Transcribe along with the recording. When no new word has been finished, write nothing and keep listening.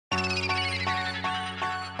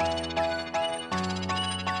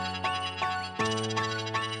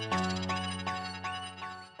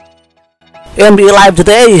NBA Live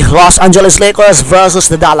today, Los Angeles Lakers versus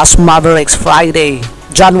the Dallas Mavericks, Friday,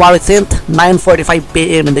 January 10th, 9:45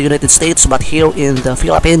 p.m. in the United States, but here in the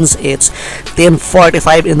Philippines, it's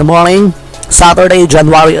 10:45 in the morning, Saturday,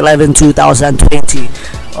 January 11, 2020.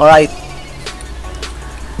 Alright,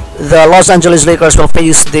 the Los Angeles Lakers will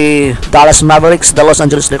face the Dallas Mavericks. The Los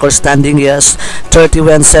Angeles Lakers standing is 30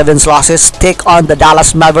 wins, 7 losses, take on the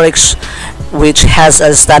Dallas Mavericks, which has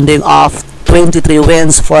a standing of 23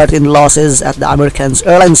 wins, 14 losses at the Americans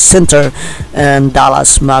Airlines Center in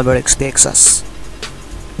Dallas, Mavericks, Texas.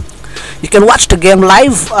 You can watch the game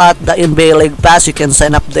live at the NBA League Pass. You can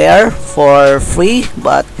sign up there for free,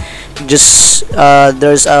 but just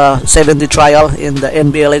there's a 7-day trial in the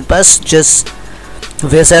NBA League Pass. Just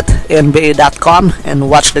visit nba.com and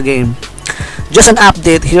watch the game. Just an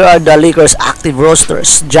update, here are the Lakers active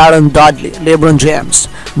rosters: Jaron Dudley, LeBron James,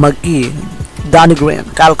 McGee, Danny Green,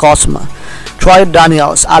 Kyle Kuzma, Troy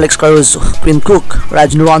Daniels, Alex Caruso, Quinn Cook,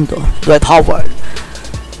 Rajon Rondo, Dwight Howard,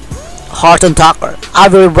 Horton Tucker,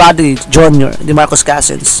 Avery Bradley Jr., DeMarcus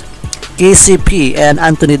Cousins, KCP, and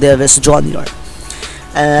Anthony Davis Jr.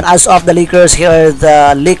 And as of the Lakers, here are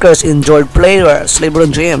the Lakers injured players.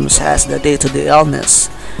 LeBron James has the day-to-day illness.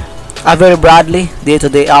 Avery Bradley,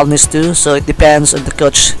 day-to-day illness too, so it depends on the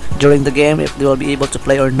coach during the game if they will be able to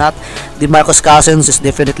play or not. DeMarcus Cousins is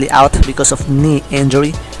definitely out because of knee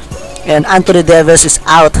injury. And Anthony Davis is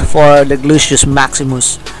out for the gluteus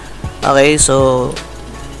maximus. Okay, so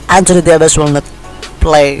Anthony Davis will not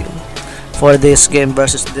play for this game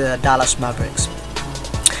versus the Dallas Mavericks.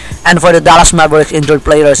 And for the Dallas Mavericks, injured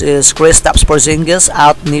players is Kristaps Porzingis,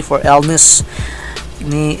 out knee illness,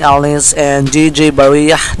 and JJ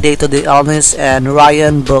Barea, day-to-day illness, and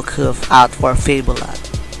Ryan Bookhoff out for fibula.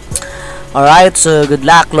 Alright, so good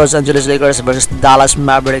luck, Los Angeles Lakers versus Dallas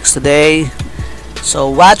Mavericks today. So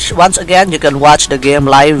once again, you can watch the game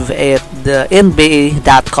live at the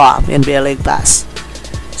NBA.com, NBA League Pass.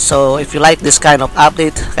 So if you like this kind of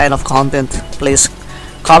update, kind of content, please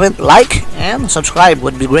comment, like, and subscribe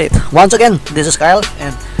would be great. Once again, this is Kyle,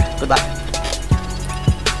 and goodbye.